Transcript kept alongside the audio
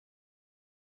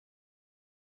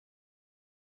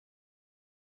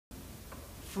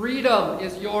Freedom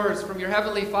is yours from your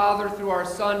Heavenly Father through our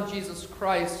Son, Jesus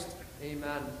Christ.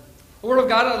 Amen. The Word of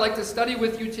God I'd like to study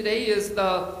with you today is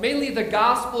mainly the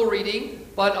Gospel reading,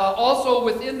 but also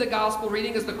within the Gospel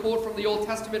reading is the quote from the Old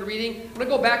Testament reading. I'm going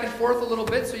to go back and forth a little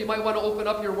bit, so you might want to open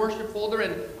up your worship folder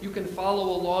and you can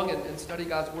follow along and study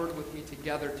God's Word with me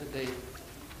together today.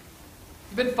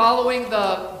 You've been following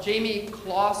the Jamie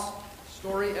Kloss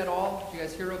story at all? Did you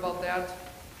guys hear about that?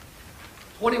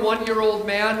 21-year-old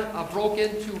man broke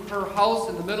into her house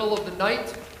in the middle of the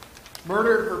night,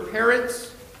 murdered her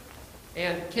parents,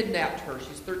 and kidnapped her.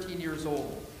 She's 13 years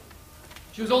old.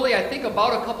 She was only, I think,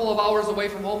 about a couple of hours away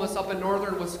from home up in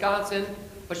northern Wisconsin,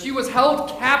 but she was held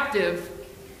captive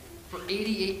for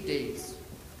 88 days.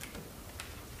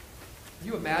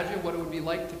 Can you imagine what it would be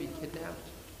like to be kidnapped?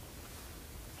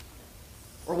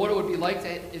 Or what it would be like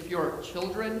if your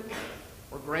children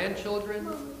or grandchildren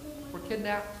were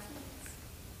kidnapped?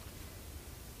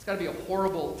 It's got to be a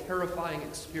horrible, terrifying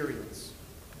experience.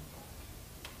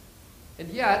 And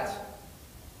yet,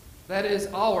 that is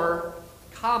our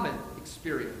common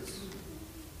experience.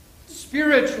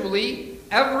 Spiritually,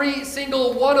 every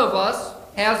single one of us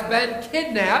has been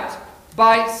kidnapped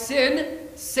by sin,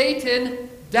 Satan,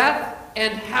 death,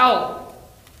 and hell.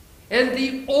 And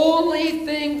the only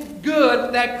thing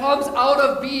good that comes out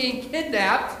of being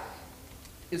kidnapped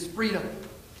is freedom.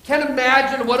 Can't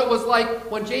imagine what it was like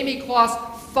when Jamie Kloss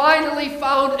finally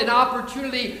found an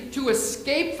opportunity to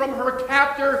escape from her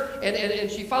captor,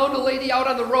 and she found a lady out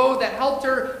on the road that helped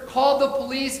her, called the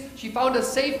police. She found a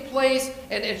safe place,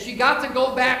 and she got to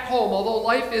go back home, although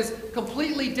life is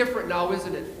completely different now,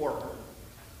 isn't it, for her?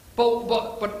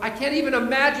 But I can't even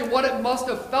imagine what it must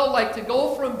have felt like to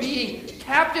go from being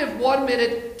captive one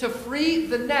minute to free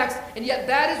the next, and yet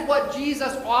that is what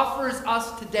Jesus offers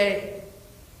us today.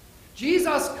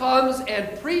 Jesus comes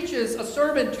and preaches a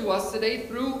sermon to us today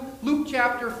through Luke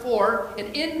chapter 4,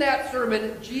 and in that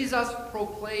sermon, Jesus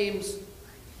proclaims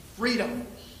freedom.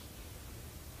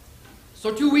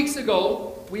 So 2 weeks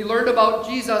ago, we learned about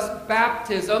Jesus'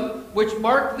 baptism, which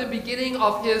marked the beginning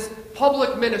of his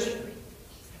public ministry.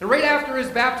 And right after his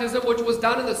baptism, which was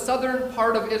done in the southern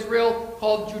part of Israel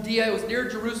called Judea, it was near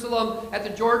Jerusalem at the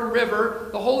Jordan River,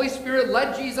 the Holy Spirit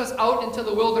led Jesus out into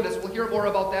the wilderness. We'll hear more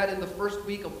about that in the first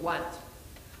week of Lent.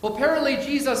 Well, apparently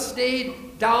Jesus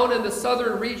stayed down in the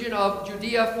southern region of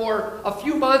Judea for a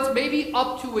few months, maybe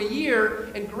up to a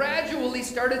year, and gradually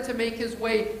started to make his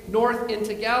way north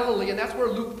into Galilee. And that's where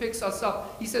Luke picks us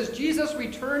up. He says, Jesus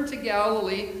returned to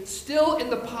Galilee, still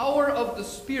in the power of the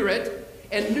Spirit,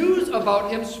 and news about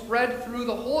him spread through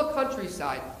the whole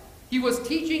countryside. He was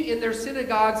teaching in their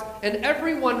synagogues, and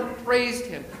everyone praised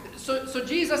him. So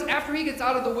Jesus, after he gets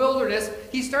out of the wilderness,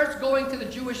 he starts going to the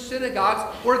Jewish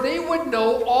synagogues where they would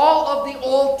know all of the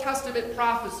Old Testament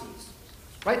prophecies,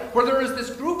 right? Where there is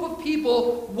this group of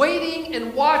people waiting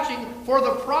and watching for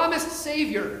the promised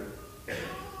Savior. And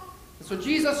so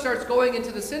Jesus starts going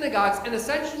into the synagogues and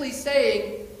essentially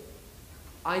saying,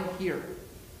 I'm here.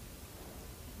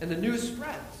 And the news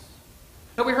spreads.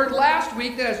 Now we heard last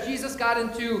week that as Jesus got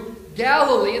into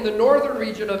Galilee, in the northern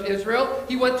region of Israel,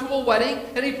 he went to a wedding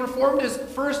and he performed his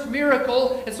first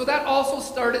miracle. And so that also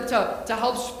started to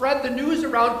help spread the news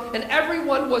around, and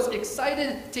everyone was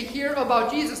excited to hear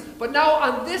about Jesus. But now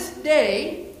on this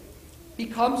day, he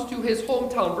comes to his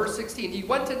hometown, verse 16. He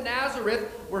went to Nazareth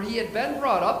where he had been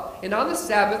brought up, and on the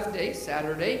Sabbath day,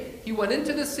 Saturday, he went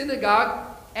into the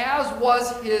synagogue as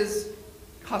was his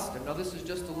custom. Now this is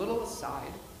just a little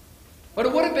aside, but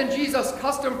it would have been Jesus'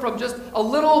 custom from just a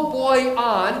little boy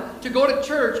on to go to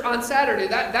church on Saturday.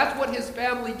 That's what his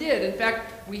family did. In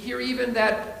fact, we hear even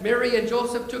that Mary and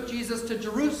Joseph took Jesus to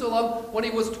Jerusalem when he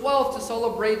was 12 to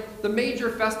celebrate the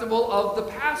major festival of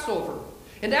the Passover.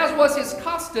 And as was his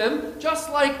custom,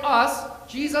 just like us,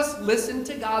 Jesus listened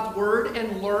to God's word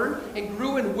and learned and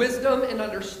grew in wisdom and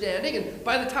understanding. And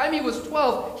by the time he was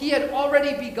 12, he had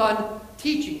already begun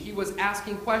teaching. He was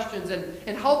asking questions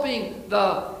and helping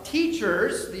the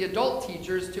teachers, the adult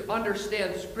teachers, to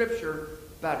understand Scripture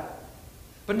better.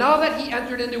 But now that he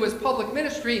entered into his public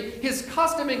ministry, his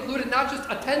custom included not just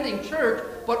attending church,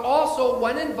 but also,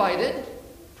 when invited,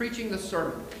 preaching the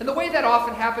sermon. And the way that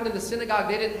often happened in the synagogue,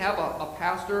 they didn't have a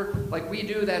pastor like we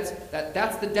do that's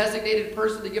the designated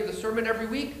person to give the sermon every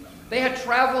week. They had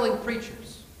traveling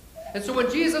preachers. And so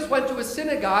when Jesus went to a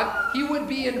synagogue, he would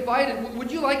be invited, would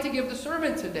you like to give the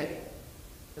sermon today?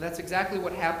 And that's exactly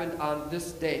what happened on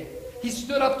this day. He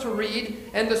stood up to read,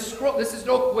 and the scroll, this is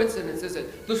no coincidence, is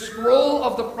it? The scroll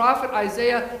of the prophet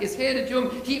Isaiah is handed to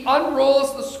him. He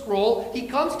unrolls the scroll. He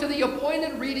comes to the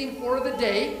appointed reading for the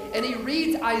day, and he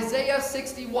reads Isaiah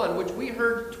 61, which we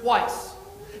heard twice.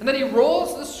 And then he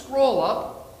rolls the scroll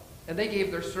up, And they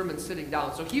gave their sermon sitting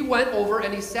down. So he went over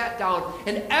and he sat down.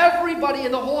 And everybody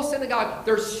in the whole synagogue,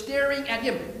 they're staring at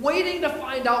him, waiting to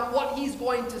find out what he's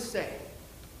going to say.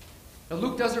 Now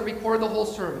Luke doesn't record the whole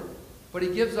sermon, but he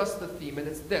gives us the theme. And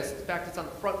it's this. In fact, it's on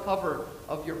the front cover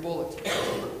of your bulletin.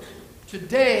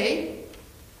 Today,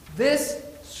 this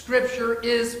scripture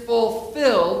is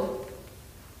fulfilled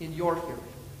in your hearing.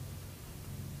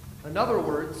 In other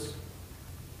words,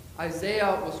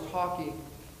 Isaiah was talking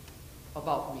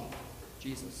about me,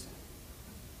 Jesus.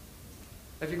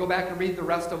 If you go back and read the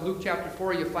rest of Luke chapter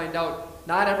 4, you find out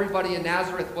not everybody in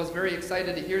Nazareth was very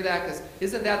excited to hear that, because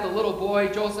isn't that the little boy,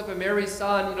 Joseph and Mary's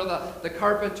son, the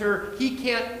carpenter? He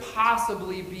can't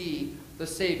possibly be the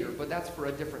Savior, but that's for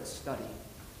a different study.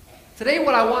 Today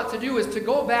what I want to do is to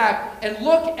go back and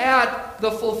look at the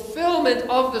fulfillment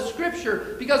of the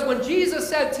Scripture, because when Jesus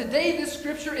said, today this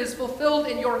Scripture is fulfilled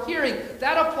in your hearing,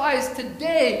 that applies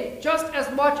today just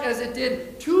as much as it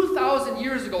did 2,000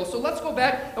 years ago. So let's go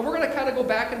back, and we're going to kind of go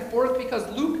back and forth, because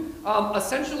Luke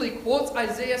essentially quotes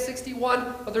Isaiah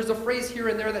 61, but there's a phrase here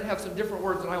and there that have some different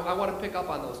words, and I want to pick up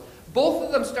on those. Both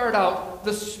of them start out,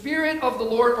 the Spirit of the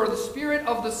Lord, or the Spirit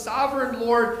of the Sovereign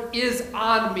Lord is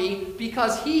on me,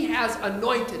 because He has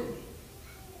anointed me.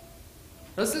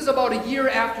 This is about a year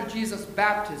after Jesus'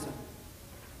 baptism,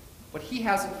 but He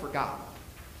hasn't forgotten.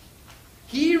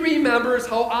 He remembers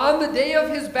how on the day of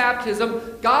His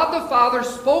baptism, God the Father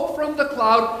spoke from the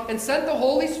cloud and sent the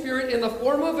Holy Spirit in the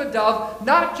form of a dove,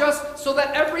 not just so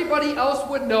that everybody else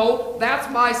would know, that's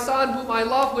my Son whom I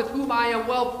love, with whom I am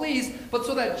well pleased, but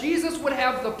so that Jesus would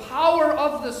have the power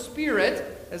of the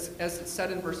Spirit, as it's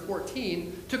said in verse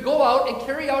 14, to go out and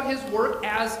carry out His work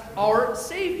as our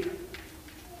Savior.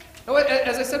 Now,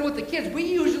 as I said with the kids, we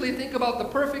usually think about the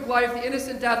perfect life, the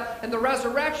innocent death, and the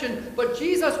resurrection, but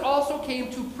Jesus also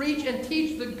came to preach and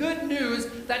teach the good news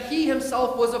that He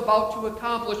Himself was about to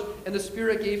accomplish, and the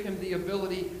Spirit gave Him the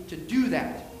ability to do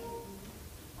that.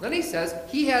 Then He says,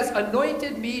 He has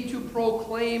anointed me to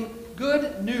proclaim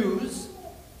good news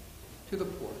to the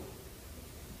poor.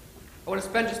 I want to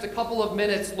spend just a couple of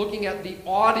minutes looking at the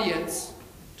audience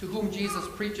to whom Jesus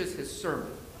preaches His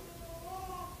sermon.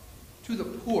 To the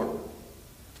poor.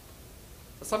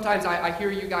 Sometimes I hear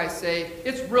you guys say,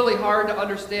 it's really hard to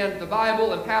understand the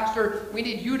Bible, and Pastor, we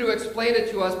need you to explain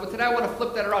it to us, but today I want to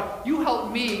flip that around. You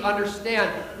help me understand.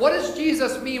 What does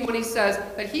Jesus mean when He says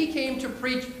that He came to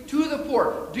preach to the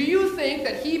poor? Do you think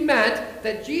that He meant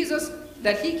that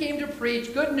He came to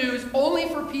preach good news only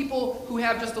for people who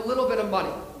have just a little bit of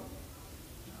money?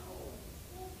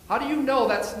 How do you know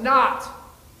that's not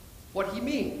what He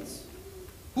means?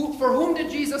 For whom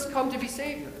did Jesus come to be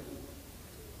Savior?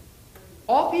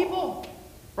 All people,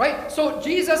 right? So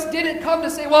Jesus didn't come to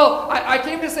say, well, I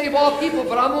came to save all people,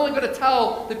 but I'm only going to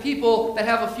tell the people that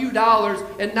have a few dollars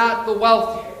and not the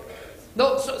wealthy.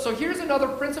 No, so here's another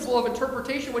principle of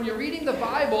interpretation. When you're reading the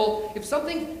Bible, if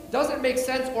something doesn't make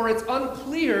sense or it's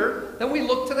unclear, then we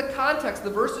look to the context. The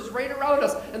verse is right around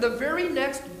us. And the very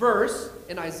next verse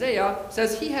in Isaiah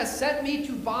says, He has sent me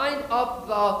to bind up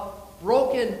the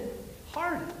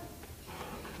brokenhearted.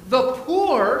 The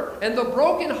poor and the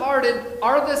brokenhearted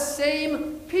are the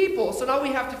same people. So now we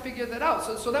have to figure that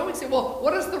out. So then we say, well,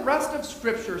 what does the rest of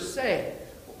Scripture say?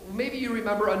 Maybe you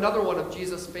remember another one of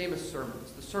Jesus' famous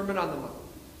sermons, the Sermon on the Mount.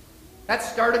 That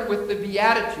started with the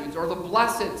Beatitudes, or the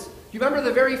Blesseds. Do you remember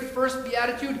the very first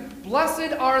Beatitude?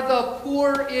 Blessed are the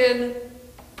poor in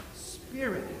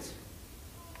spirit.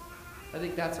 I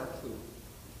think that's our clue.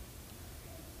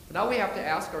 But now we have to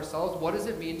ask ourselves, what does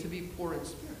it mean to be poor in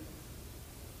spirit?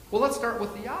 Well, let's start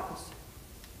with the opposite.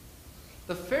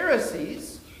 The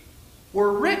Pharisees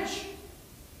were rich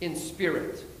in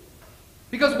spirit.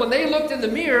 Because when they looked in the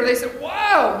mirror, they said,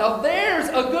 wow, now there's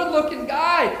a good-looking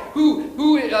guy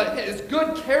who has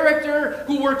good character,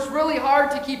 who works really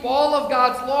hard to keep all of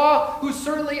God's law, who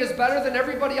certainly is better than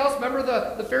everybody else. Remember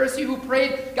the Pharisee who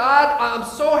prayed, God, I'm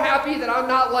so happy that I'm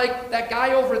not like that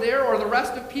guy over there or the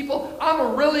rest of people. I'm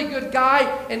a really good guy.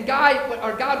 And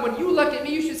God, when you look at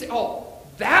me, you should say, oh,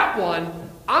 that one,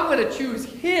 I'm going to choose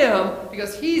him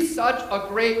because he's such a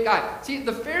great guy. See,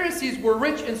 the Pharisees were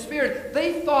rich in spirit.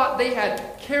 They thought they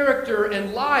had character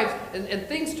and lives and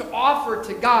things to offer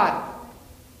to God.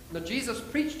 Now, Jesus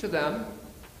preached to them,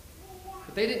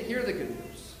 but they didn't hear the good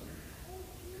news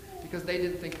because they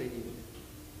didn't think they needed it.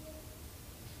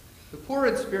 The poor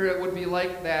in spirit would be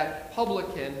like that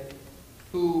publican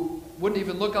who wouldn't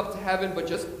even look up to heaven but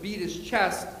just beat his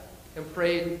chest and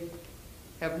prayed,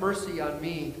 have mercy on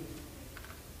me,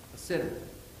 a sinner.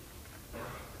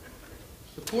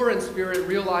 The poor in spirit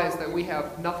realize that we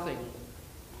have nothing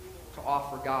to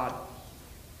offer God.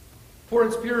 Poor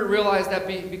in spirit realize that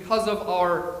because of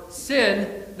our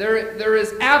sin, there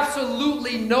is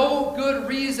absolutely no good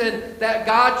reason that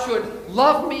God should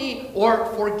love me or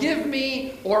forgive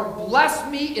me or bless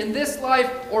me in this life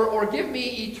or give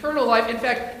me eternal life. In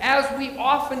fact, as we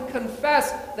often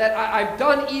confess that I've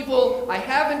done evil, I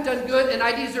haven't done good, and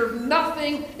I deserve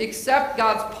nothing except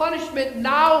God's punishment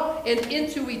now and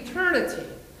into eternity.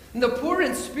 And the poor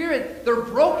in spirit, they're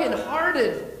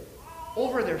brokenhearted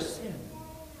over their sin.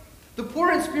 The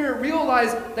poor in spirit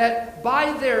realize that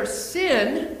by their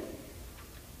sin,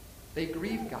 they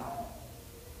grieve God.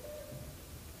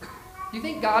 Do you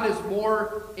think God is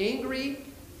more angry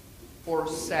or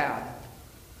sad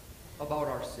about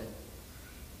our sin?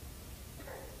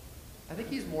 I think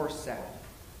he's more sad.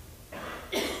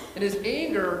 And his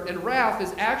anger and wrath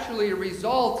is actually a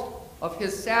result of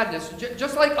his sadness.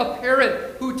 Just like a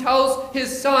parent who tells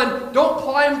his son, don't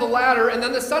climb the ladder, and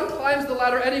then the son climbs the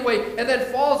ladder anyway, and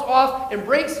then falls off and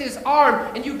breaks his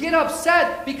arm, and you get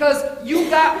upset because you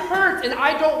got hurt, and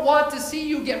I don't want to see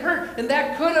you get hurt, and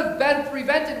that could have been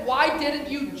prevented. Why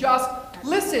didn't you just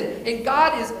listen? And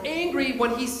God is angry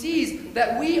when he sees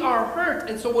that we are hurt,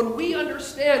 and so when we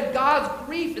understand God's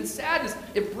grief and sadness,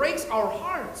 it breaks our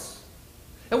hearts.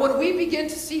 And when we begin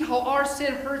to see how our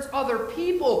sin hurts other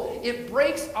people, it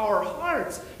breaks our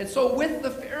hearts. And so with the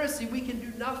Pharisee, we can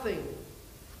do nothing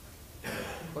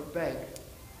but beg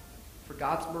for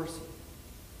God's mercy.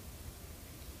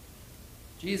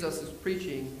 Jesus is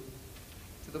preaching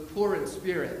to the poor in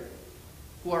spirit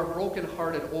who are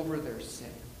brokenhearted over their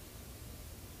sin.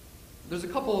 There's a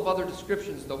couple of other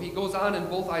descriptions, though. He goes on in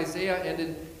both Isaiah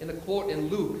and in the quote in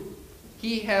Luke.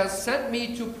 He has sent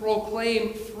me to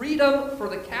proclaim freedom for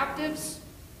the captives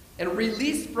and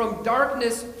release from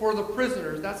darkness for the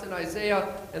prisoners. That's in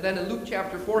Isaiah. And then in Luke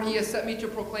chapter 4, he has sent me to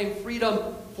proclaim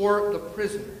freedom for the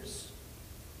prisoners.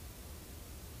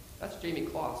 That's Jamie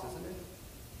Kloss, isn't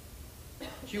it?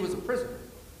 She was a prisoner.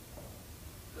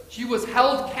 She was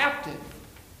held captive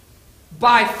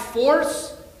by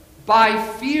force, by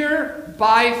fear,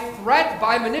 by threat,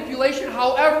 by manipulation.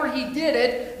 However he did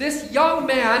it, this young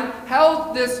man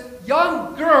held this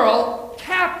young girl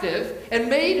captive and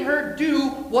made her do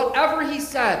whatever he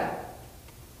said.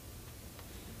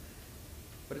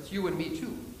 But it's you and me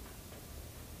too.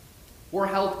 We're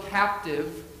held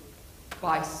captive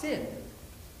by sin.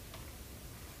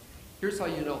 Here's how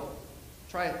you know.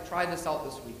 Try this out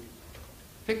this week.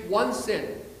 Pick one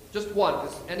sin. Just one,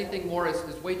 because anything more is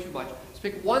way too much. Just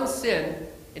pick one sin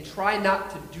and try not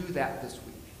to do that this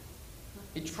week.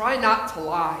 You try not to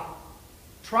lie.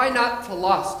 Try not to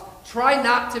lust. Try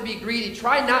not to be greedy.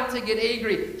 Try not to get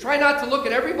angry. Try not to look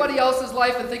at everybody else's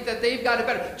life and think that they've got it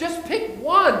better. Just pick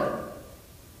one.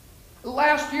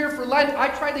 Last year for Lent, I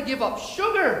tried to give up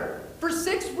sugar for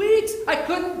 6 weeks. I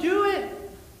couldn't do it.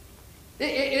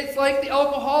 It's like the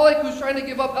alcoholic who's trying to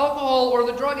give up alcohol, or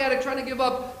the drug addict trying to give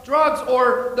up drugs,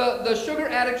 or the sugar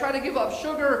addict trying to give up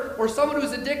sugar, or someone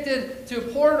who's addicted to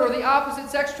porn or the opposite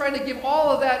sex trying to give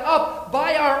all of that up.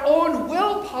 By our own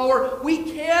willpower,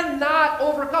 we cannot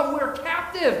overcome. We're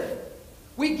captive.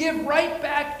 We give right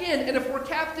back in. And if we're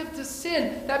captive to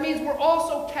sin, that means we're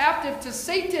also captive to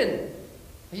Satan.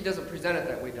 He doesn't present it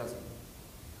that way, does he?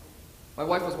 My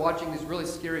wife was watching these really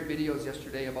scary videos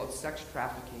yesterday about sex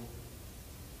trafficking.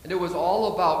 And it was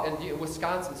all about, and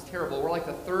Wisconsin's terrible, we're like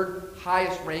the third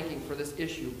highest ranking for this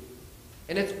issue.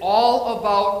 And it's all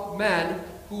about men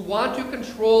who want to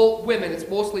control women. It's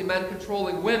mostly men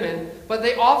controlling women, but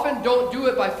they often don't do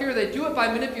it by fear. They do it by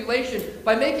manipulation,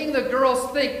 by making the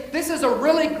girls think, this is a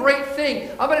really great thing.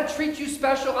 I'm going to treat you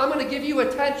special. I'm going to give you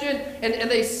attention.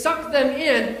 And they suck them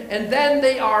in, and then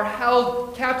they are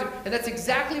held captive. And that's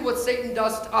exactly what Satan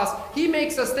does to us. He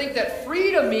makes us think that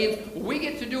freedom means we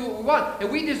get to do what we want, and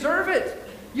we deserve it.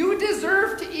 You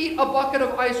deserve to eat a bucket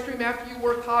of ice cream after you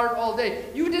work hard all day.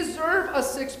 You deserve a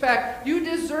six-pack. You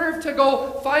deserve to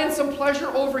go find some pleasure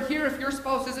over here if your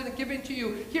spouse isn't giving to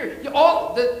you here.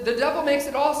 The devil makes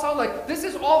it all sound like this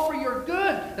is all for your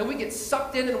good. And we get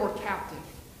sucked in and we're captive.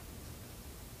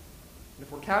 And if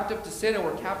we're captive to sin and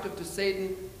we're captive to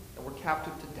Satan and we're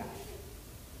captive to death.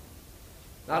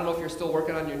 I don't know if you're still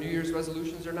working on your New Year's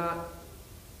resolutions or not.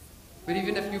 But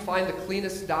even if you find the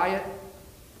cleanest diet,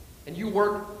 and you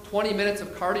work 20 minutes of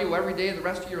cardio every day the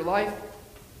rest of your life,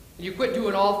 and you quit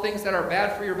doing all things that are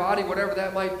bad for your body, whatever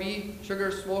that might be,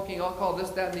 sugar, smoking, alcohol, this,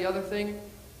 that, and the other thing,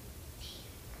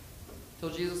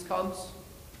 till Jesus comes,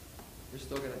 you're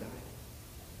still going to die.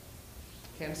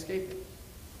 Can't escape it.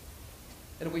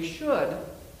 And we should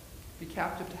be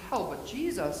captive to hell, but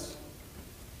Jesus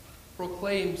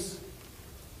proclaims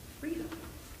freedom.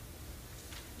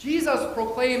 Jesus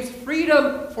proclaims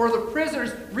freedom for the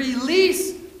prisoners,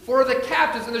 release for the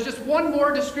captives. And there's just one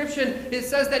more description. It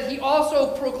says that he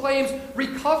also proclaims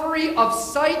recovery of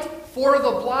sight for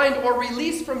the blind, or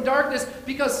release from darkness,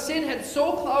 because sin had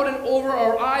so clouded over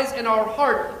our eyes and our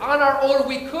heart. On our own,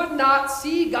 we could not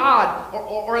see God,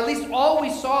 or at least all we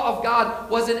saw of God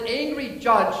was an angry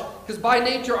judge, because by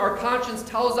nature our conscience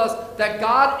tells us that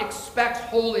God expects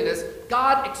holiness,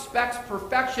 God expects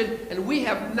perfection, and we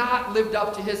have not lived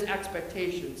up to his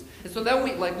expectations. And so then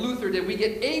we, like Luther did, we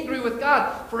get angry with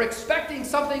God for expecting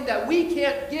something that we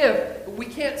can't give, but we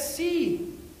can't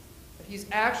see that he's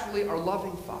actually our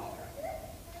loving Father,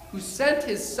 who sent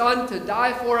his Son to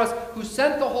die for us, who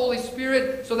sent the Holy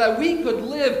Spirit so that we could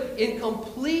live in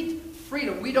complete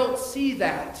freedom. We don't see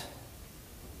that.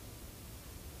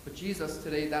 But Jesus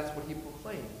today, that's what he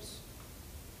proclaims.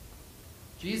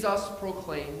 Jesus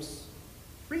proclaims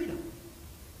freedom.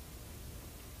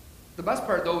 The best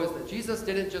part, though, is that Jesus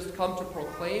didn't just come to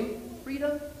proclaim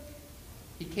freedom.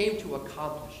 He came to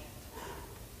accomplish it.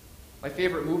 My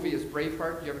favorite movie is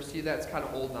Braveheart. Did you ever see that? It's kind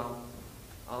of old now.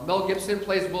 Mel Gibson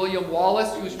plays William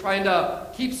Wallace, who's trying to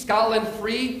keep Scotland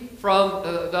free from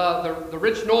the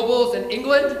rich nobles in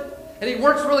England. And he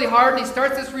works really hard, and he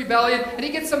starts this rebellion, and he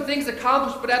gets some things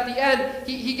accomplished, but at the end,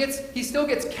 he still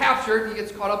gets captured. He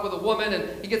gets caught up with a woman,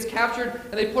 and he gets captured,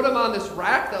 and they put him on this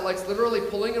rack that literally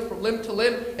pulling him from limb to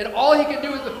limb, and all he can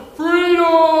do is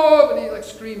freedom! And he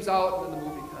screams out, and then the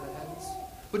movie kind of ends.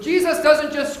 But Jesus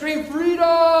doesn't just scream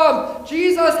freedom!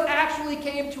 Jesus actually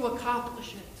came to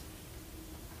accomplish it.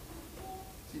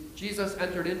 Jesus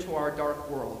entered into our dark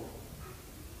world,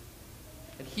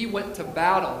 and he went to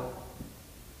battle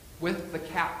with the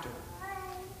captor.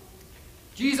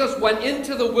 Jesus went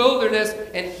into the wilderness,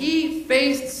 and he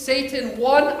faced Satan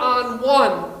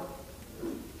one-on-one,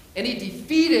 and he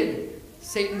defeated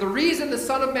Satan. The reason the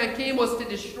Son of Man came was to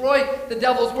destroy the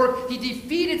devil's work. He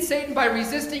defeated Satan by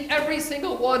resisting every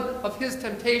single one of his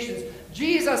temptations.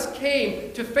 Jesus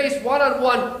came to face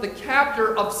one-on-one the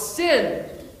captor of sin.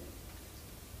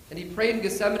 And he prayed in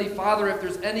Gethsemane, Father, if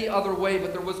there's any other way,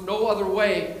 but there was no other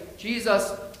way.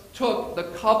 Jesus took the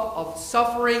cup of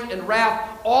suffering and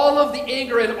wrath. All of the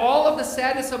anger and all of the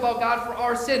sadness about God for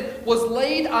our sin was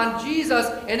laid on Jesus,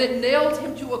 and it nailed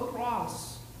him to a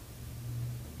cross.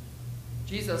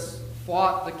 Jesus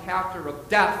fought the captor of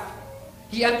death.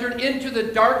 He entered into the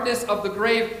darkness of the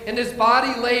grave, and his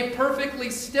body lay perfectly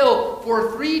still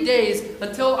for 3 days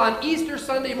until on Easter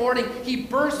Sunday morning he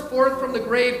burst forth from the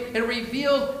grave and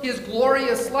revealed his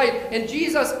glorious light. And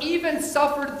Jesus even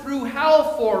suffered through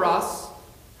hell for us,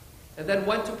 and then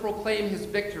went to proclaim his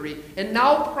victory, and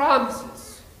now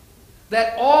promises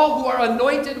that all who are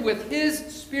anointed with his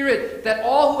Spirit, that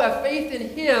all who have faith in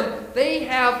him, they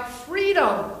have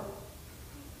freedom.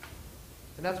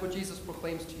 And that's what Jesus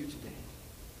proclaims to you today.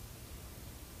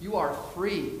 You are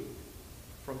free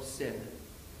from sin.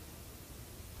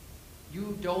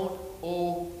 You don't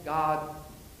owe God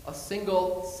a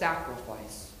single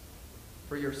sacrifice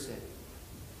for your sin.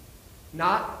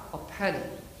 Not a penny.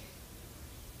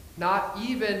 Not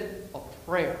even a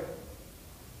prayer.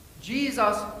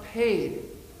 Jesus paid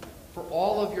for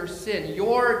all of your sin.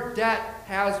 Your debt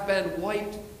has been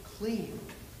wiped clean.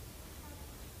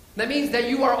 That means that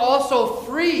you are also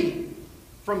free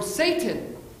from Satan.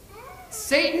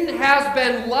 Satan has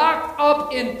been locked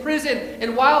up in prison,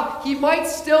 and while he might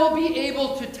still be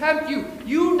able to tempt you,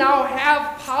 you now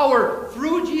have power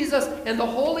through Jesus and the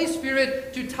Holy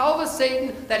Spirit to tell the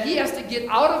Satan that he has to get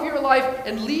out of your life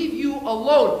and leave you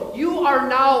alone. You are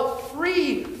now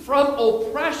free from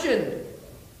oppression,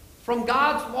 from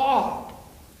God's law.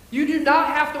 You do not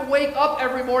have to wake up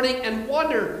every morning and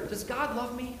wonder, does God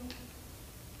love me?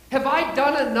 Have I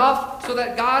done enough so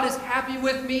that God is happy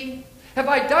with me? Have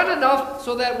I done enough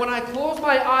so that when I close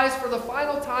my eyes for the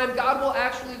final time, God will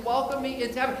actually welcome me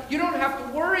into heaven? You don't have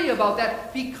to worry about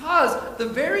that, because the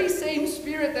very same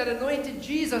Spirit that anointed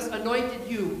Jesus anointed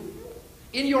you.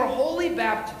 In your holy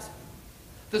baptism,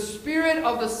 the Spirit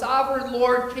of the sovereign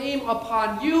Lord came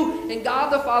upon you, and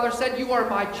God the Father said, you are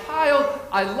my child,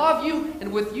 I love you,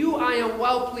 and with you I am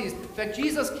well pleased. In fact,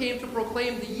 Jesus came to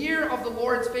proclaim the year of the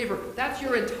Lord's favor. That's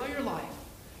your entire life.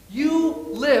 You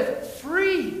live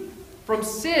free from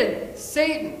sin,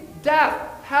 Satan,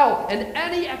 death, hell, and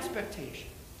any expectation.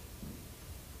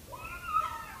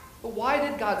 But why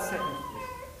did God set you free?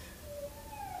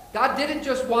 God didn't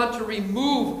just want to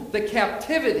remove the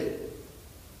captivity.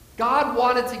 God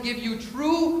wanted to give you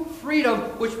true freedom,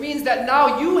 which means that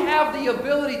now you have the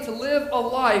ability to live a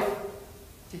life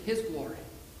to his glory.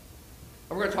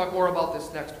 And we're going to talk more about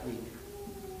this next week.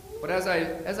 But as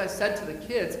I said to the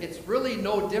kids, it's really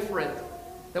no different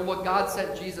than what God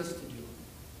sent Jesus to do.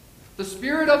 The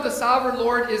Spirit of the sovereign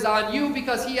Lord is on you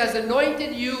because he has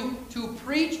anointed you to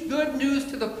preach good news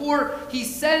to the poor. He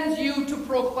sends you to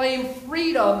proclaim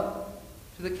freedom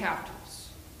to the captives.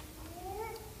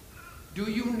 Do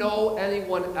you know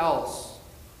anyone else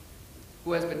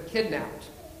who has been kidnapped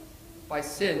by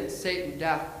sin, Satan,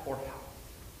 death, or hell?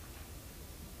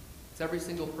 It's every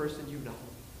single person you know.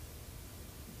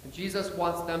 And Jesus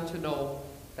wants them to know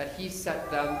that he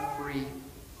set them free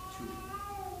too.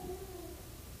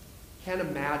 Can't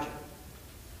imagine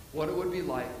what it would be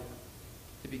like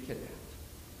to be kidnapped.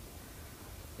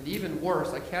 And even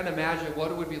worse, I can't imagine what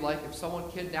it would be like if someone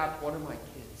kidnapped one of my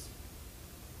kids.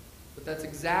 But that's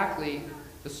exactly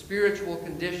the spiritual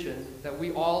condition that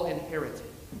we all inherited.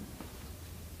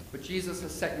 But Jesus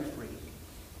has set you free.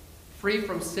 Free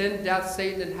from sin, death,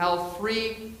 Satan, and hell.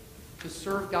 Free to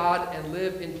serve God and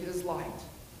live in his light.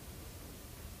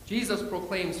 Jesus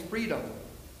proclaims freedom.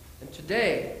 And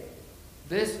today,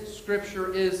 this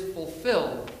scripture is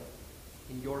fulfilled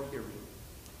in your hearing.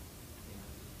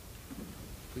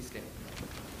 Please stand.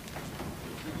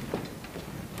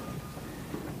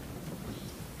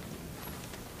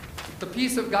 The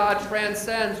peace of God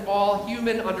transcends all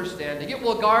human understanding. It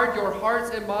will guard your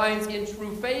hearts and minds in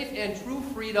true faith and true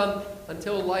freedom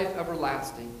until life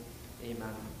everlasting.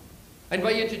 Amen. I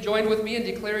invite you to join with me in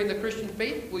declaring the Christian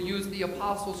faith. We'll use the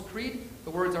Apostles' Creed.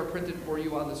 The words are printed for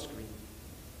you on the screen.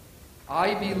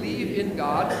 I believe in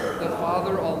God, the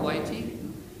Father Almighty,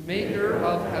 maker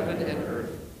of heaven and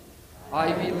earth.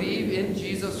 I believe in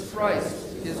Jesus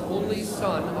Christ, his only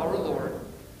Son, our Lord,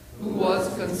 who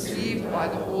was conceived by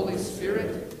the Holy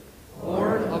Spirit,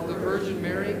 born of the Virgin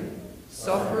Mary,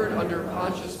 suffered under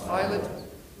Pontius Pilate,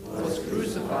 was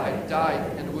crucified,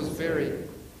 died, and was buried.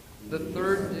 The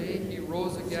third day he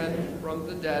rose again from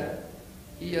the dead.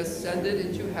 He ascended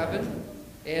into heaven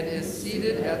and is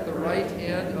seated at the right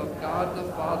hand of God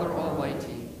the Father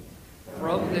Almighty.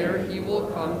 From there he will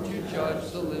come to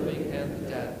judge the living and the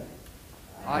dead.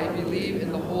 I believe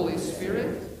in the Holy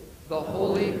Spirit, the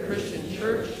holy Christian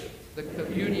church, the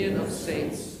communion of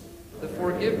saints, the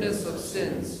forgiveness of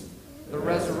sins, the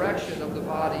resurrection of the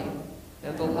body,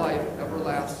 and the life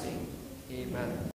everlasting. Amen.